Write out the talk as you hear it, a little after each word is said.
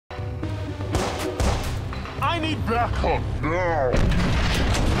need backup now.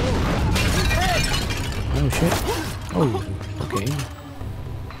 Oh shit. Oh, okay.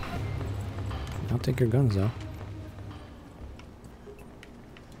 I'll take your guns though.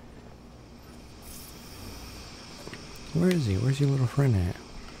 Where is he? Where's your little friend at?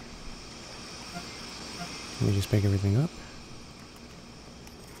 Let me just pick everything up.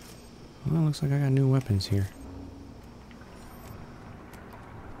 Well, looks like I got new weapons here.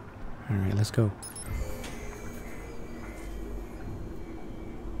 Alright, let's go.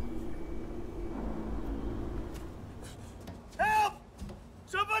 Help!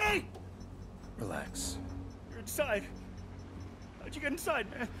 Somebody! Relax. You're inside. How'd you get inside,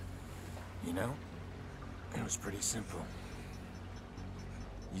 man? You know, it was pretty simple.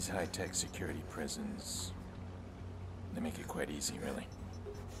 These high-tech security prisons, they make it quite easy, really.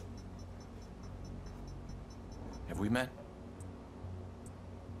 Have we met?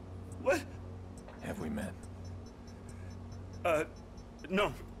 What? Have we met?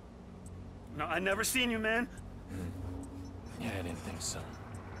 No. No, I never seen you, man. Yeah, I didn't think so.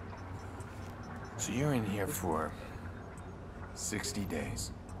 So you're in here for 60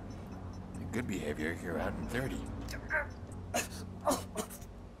 days. In good behavior, you're out in 30.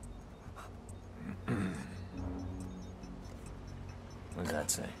 What does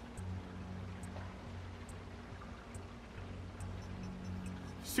that say?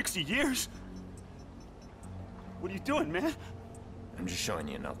 60 years? What are you doing, man? I'm just showing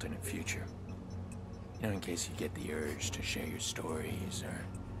you an alternate future. You know, in case you get the urge to share your stories or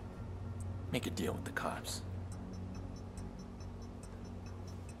make a deal with the cops.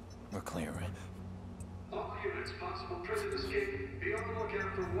 We're clear, right? All units, possible prison escape. Be on the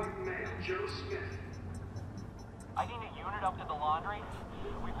lookout for white male Joe Smith. I need a unit up to the laundry.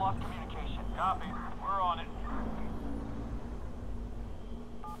 We've lost communication. Copy. We're on it.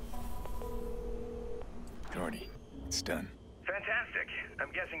 Jordy, it's done. Fantastic.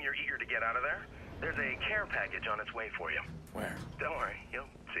 I'm guessing you're eager to get out of there? There's a care package on its way for you. Where? Don't worry, you'll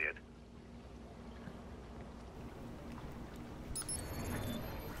see it.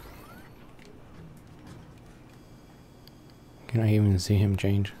 Can I even see him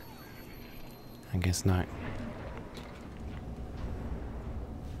change? I guess not.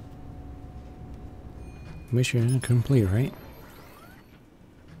 Mission complete, right?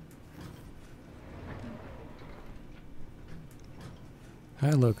 I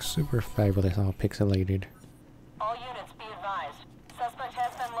look super fabulous, all pixelated. All units be advised. Suspect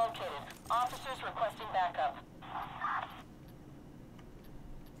has been located. Officers requesting backup.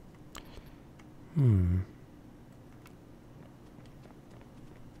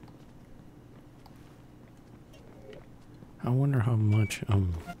 I wonder how much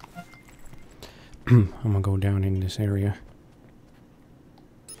I'm gonna go down in this area.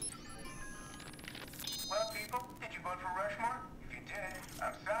 Well, people, did you vote for Rushmore? If you did,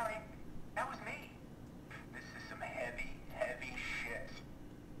 I'm sorry. That was me. This is some heavy, heavy shit.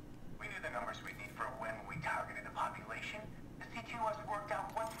 We knew the numbers we'd need for when we targeted the population. The CtOS worked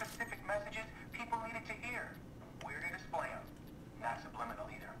out what specific messages people needed to hear. Where to display them. Not subliminal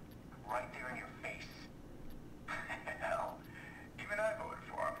either. Right there in your face. Hell, even I voted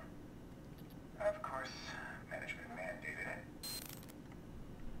for him. Of course, management mandated it.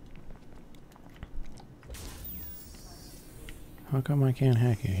 How come I can't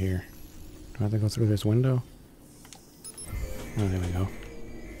hack it here? Do I have to go through this window? Oh, there we go.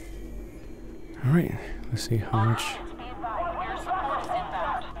 Alright, let's see how much.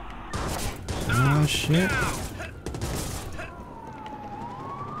 Oh shit.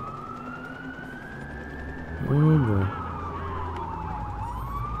 Oh boy.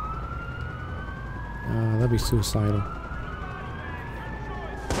 That'd be suicidal.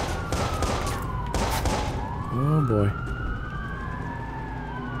 Oh boy.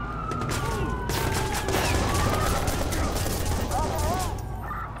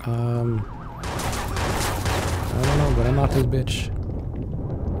 I don't know, but I'm not this bitch.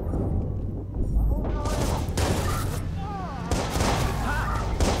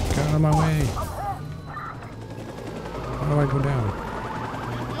 Get out of my way. How do I go down?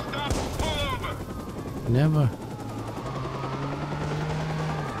 Never.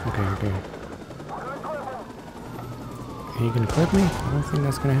 Okay, okay. Are you gonna clip me? I don't think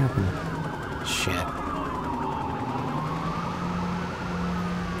that's gonna happen. Shit.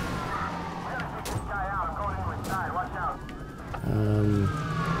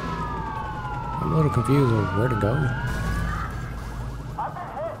 I'm a little confused of where to go.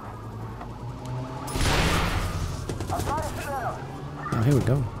 Oh, here we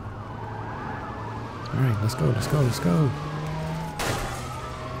go. Alright, let's go, let's go, let's go.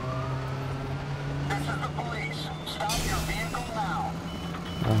 This is the police.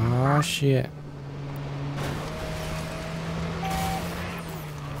 Oh shit.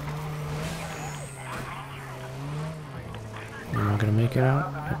 Am I gonna make it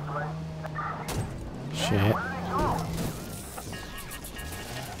out? Shit.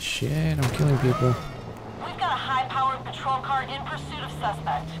 Shit, I'm killing people. We've got a high-powered patrol car in pursuit of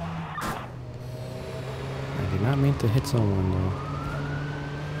suspect. I did not mean to hit someone though.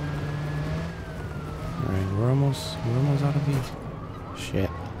 Alright, we're almost out of the shit.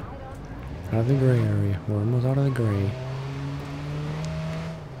 Out of the gray area. We're almost out of the gray.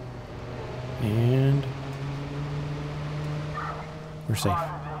 And we're safe.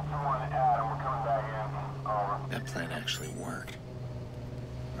 That plan actually worked.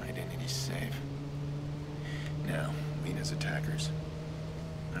 My identity's safe. Now, Lena's attackers.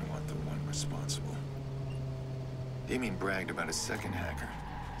 I want the one responsible. Damien bragged about a second hacker.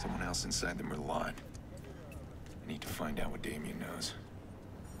 Someone else inside the Merlot. I need to find out what Damien knows.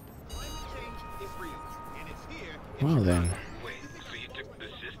 Well then. Wait, so you took the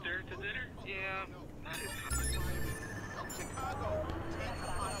sister to dinner? Yeah.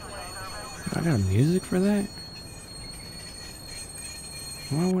 I got music for that?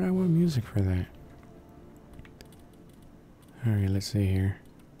 Why would I want music for that? Alright, let's see here.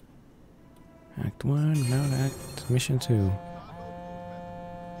 Act 1, now Act Mission 2.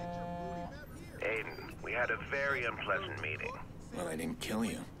 Aiden, we had a very unpleasant meeting. Well, I didn't kill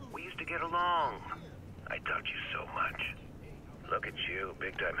you. We used to get along. I taught you so much. Look at you,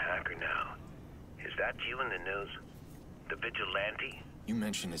 big-time hacker now. Is that you in the news? The vigilante? You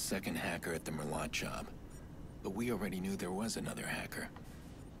mentioned a second hacker at the Merlot job. But we already knew there was another hacker.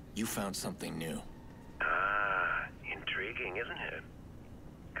 You found something new. Ah, intriguing, isn't it?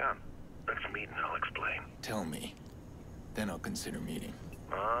 Come, let's meet and I'll explain. Tell me. Then I'll consider meeting.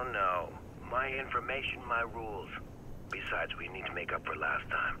 Oh, no. My information, my rules. Besides, we need to make up for last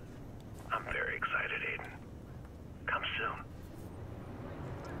time. I'm very excited, Aiden. Come soon.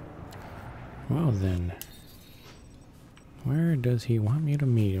 Well then. Where does he want me to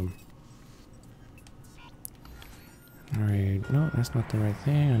meet him? Alright, no, that's not the right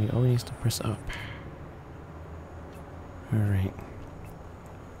thing. I always need to press up. Alright.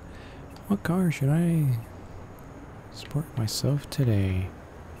 What car should I sport myself today?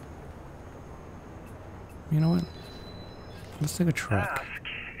 You know what? Let's take a truck. Ask,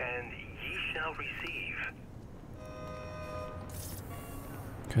 and ye shall receive.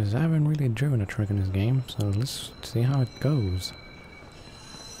 Because I haven't really driven a truck in this game, so let's see how it goes.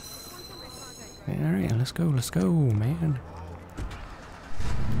 Alright, let's go, man.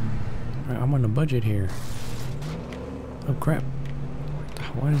 Alright, I'm on a budget here. Oh crap.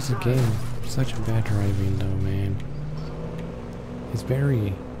 Why is the game such a bad driving though, man? It's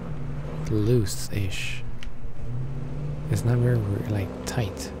very loose-ish. It's not very, like,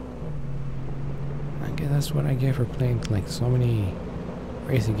 tight. I guess that's what I get for playing, like, so many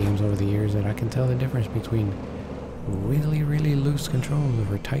racing games over the years, that I can tell the difference between really, really loose controls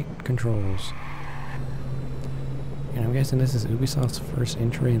over tight controls. And I'm guessing this is Ubisoft's first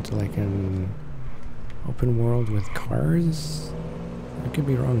entry into, like, an open world with cars? I could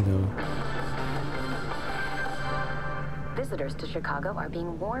be wrong, though. Visitors to Chicago are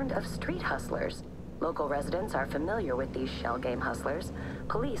being warned of street hustlers. Local residents are familiar with these shell game hustlers.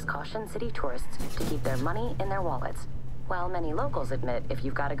 Police caution city tourists to keep their money in their wallets. While many locals admit if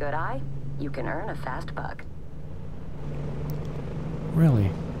you've got a good eye, you can earn a fast buck.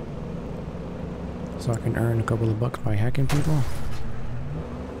 Really? So I can earn a couple of bucks by hacking people?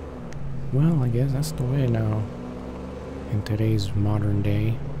 Well, I guess that's the way now. In today's modern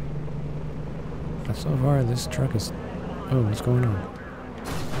day. But so far, this truck is... Oh, what's going on?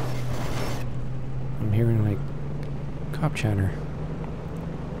 I'm hearing, like, cop chatter.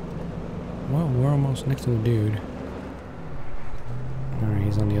 Well, we're almost next to the dude. Alright,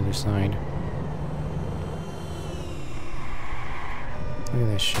 he's on the other side. Look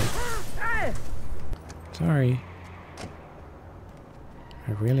at that shit. Sorry.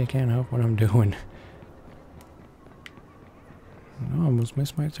 I really can't help what I'm doing. I almost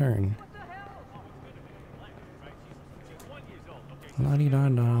missed my turn.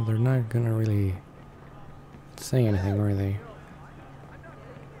 La-di-da-da, they're not gonna really say anything, are they?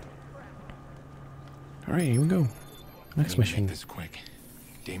 Alright, here we go. Next mission. Make this quick.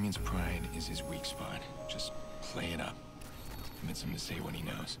 Damien's pride is his weak spot. Just play it up. Convince him to say what he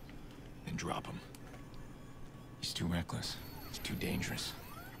knows. Then drop him. He's too reckless. He's too dangerous.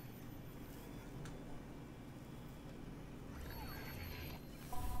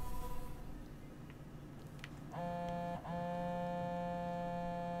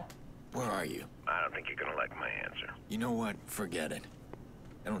 Where are you? I don't think you're gonna like my answer. You know what? Forget it.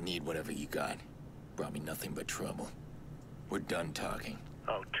 I don't need whatever you got. Brought me nothing but trouble. We're done talking.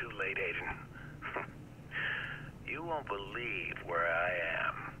 Oh, too late, Aiden. You won't believe where I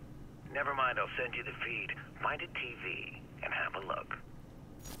am. Never mind, I'll send you the feed. Find a TV and have a look.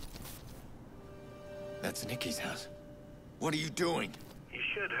 That's Nikki's house. What are you doing? You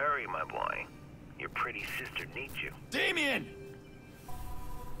should hurry, my boy. Your pretty sister needs you. Damien!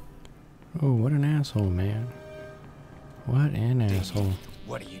 Oh, what an asshole, man. What an asshole.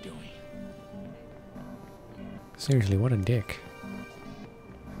 What are you doing? Seriously, what a dick.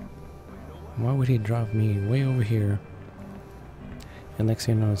 Why would he drop me way over here? And next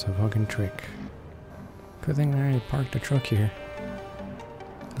thing you know, it's a fucking trick. Good thing I parked the truck here.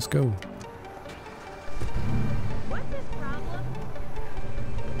 Let's go. What's his problem?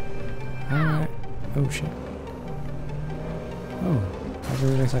 Alright. Oh shit. Oh. I didn't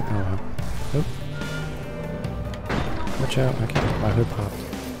realize that. Oh wow. Oh. Watch out. Okay. My hood popped.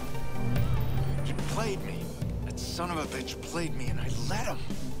 He played me. That son of a bitch played me and I let him.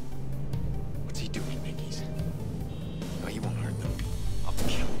 What's he doing, Nikki's? No, he won't hurt them. I'll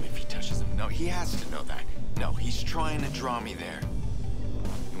kill him if he touches them. No, he has to know that. No, he's trying to draw me there.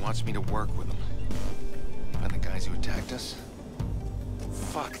 He wants me to work with him. Find the guys who attacked us?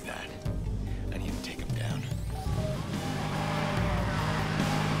 Fuck that. I need to take him down.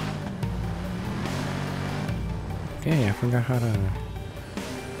 Okay, I forgot how to...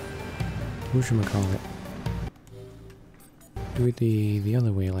 whatchamacallit? Do it the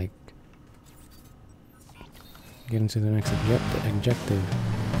other way, like... get into the next objective. I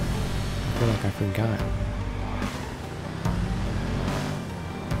feel like I forgot.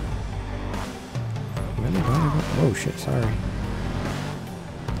 Really? Oh shit, sorry.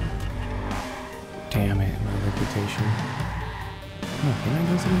 Damn it, my reputation. Oh, can I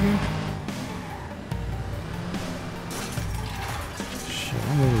go through here? Shit,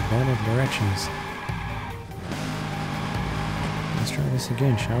 I'm really bad at directions. Let's try this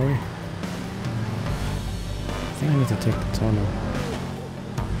again, shall we? I think I need to take the tunnel.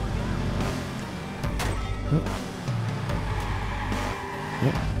 Oh.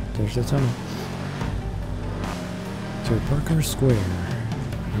 Yep, there's the tunnel. To Parker Square.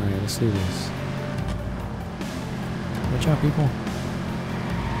 Alright, let's do this. Watch out, people.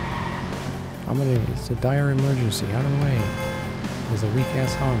 It's a dire emergency. Out of the way. There's a weak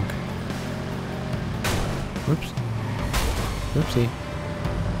ass honk. Whoops. Whoopsie.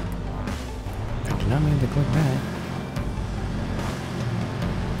 I did not mean to click that.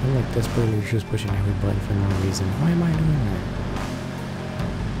 I'm like desperately just pushing every button for no reason. Why am I doing that?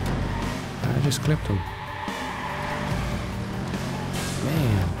 I just clipped him.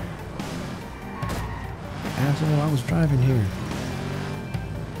 Man. Asshole, I was driving here.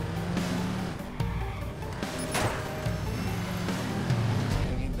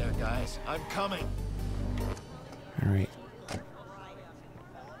 Hang in there, guys. I'm coming. Alright.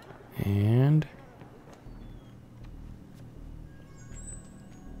 And...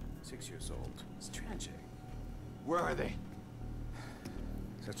 6 years old. It's tragic. Where are they?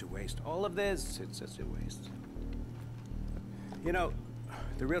 Such a waste. All of this, it's such a waste. You know,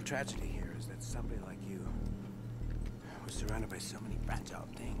 the real tragedy here is that somebody like you was surrounded by so many fragile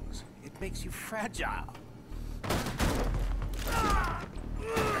things. It makes you fragile.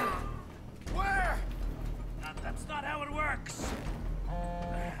 Where? That's not how it works.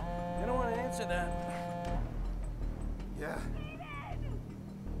 I don't want to answer that. Yeah.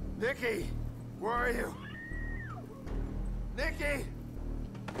 Nikki, where are you? Nikki!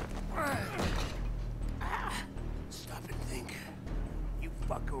 Stop and think. You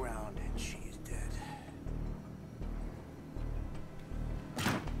fuck around and she's dead.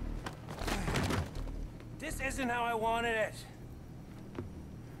 This isn't how I wanted it.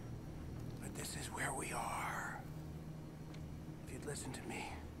 But this is where we are. If you'd listened to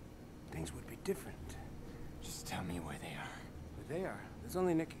me, things would be different. Just tell me where they are. Where they are? There's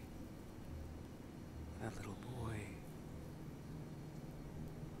only Nikki. That little boy.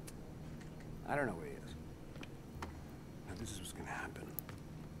 I don't know where he is. Now this is what's gonna happen.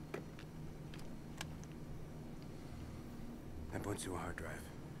 I points to a hard drive.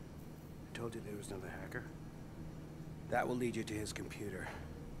 I told you there was another hacker. That will lead you to his computer.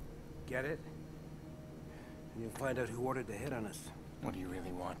 Get it? And you'll find out who ordered the hit on us. What do you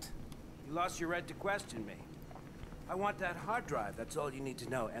really want? You lost your right to question me. I want that hard drive, that's all you need to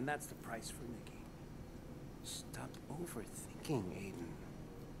know, and that's the price for Nikki. Stop overthinking, Aiden.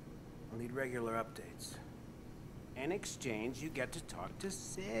 I'll need regular updates. In exchange, you get to talk to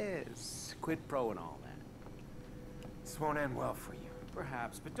Sis. Quid pro and all that. This won't end well for you.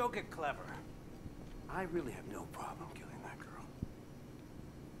 Perhaps, but don't get clever. I really have no problem killing that girl.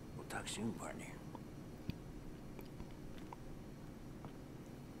 talk soon, partner.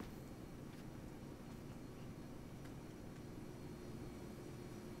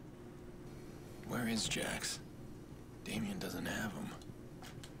 Where is Jax? Damien doesn't have him.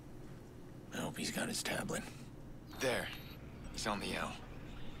 I hope he's got his tablet. There. He's on the L.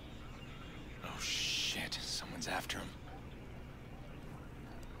 Oh shit, someone's after him.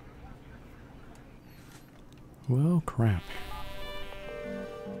 Well, crap.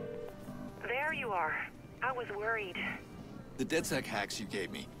 There you are. I was worried. The DedSec hacks you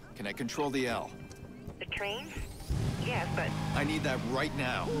gave me. Can I control the L? The train? Yes, but I need that right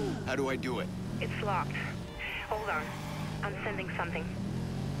now. How do I do it? it's locked. Hold on. I'm sending something.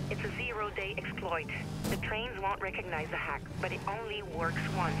 It's a 0-day exploit. The trains won't recognize the hack, but it only works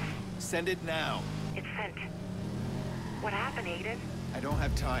once. Send it now. It's sent. What happened, Aiden? I don't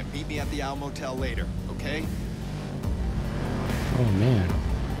have time. Meet me at the Al Motel later, okay? Oh man.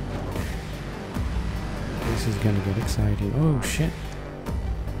 This is gonna get exciting. Oh shit.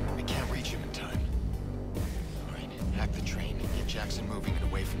 I can't reach him in time. Alright, hack the train. Get Jackson moving and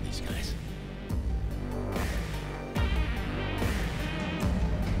away from these guys.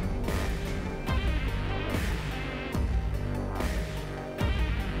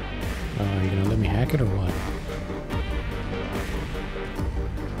 Are you gonna let me hack it or what?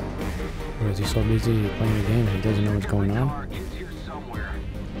 Or is he so busy playing the game that he doesn't know what's going on?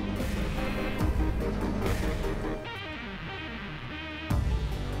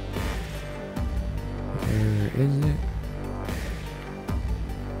 Where is it?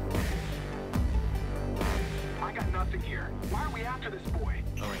 I got nothing here. Why are we after this boy?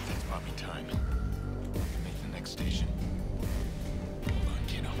 Alright, that's bought me time. Make the next station. Hold on,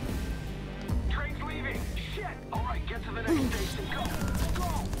 kiddo. Train's leaving. Shit. All right, get to the next station. Go. Go.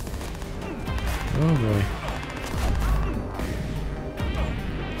 Oh boy.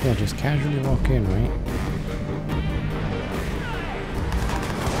 Yeah, just casually walk in, right?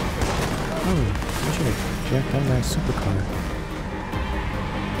 Oh, I should have jacked out that supercar.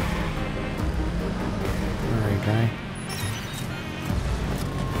 Alright, guy.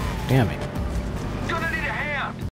 Damn it.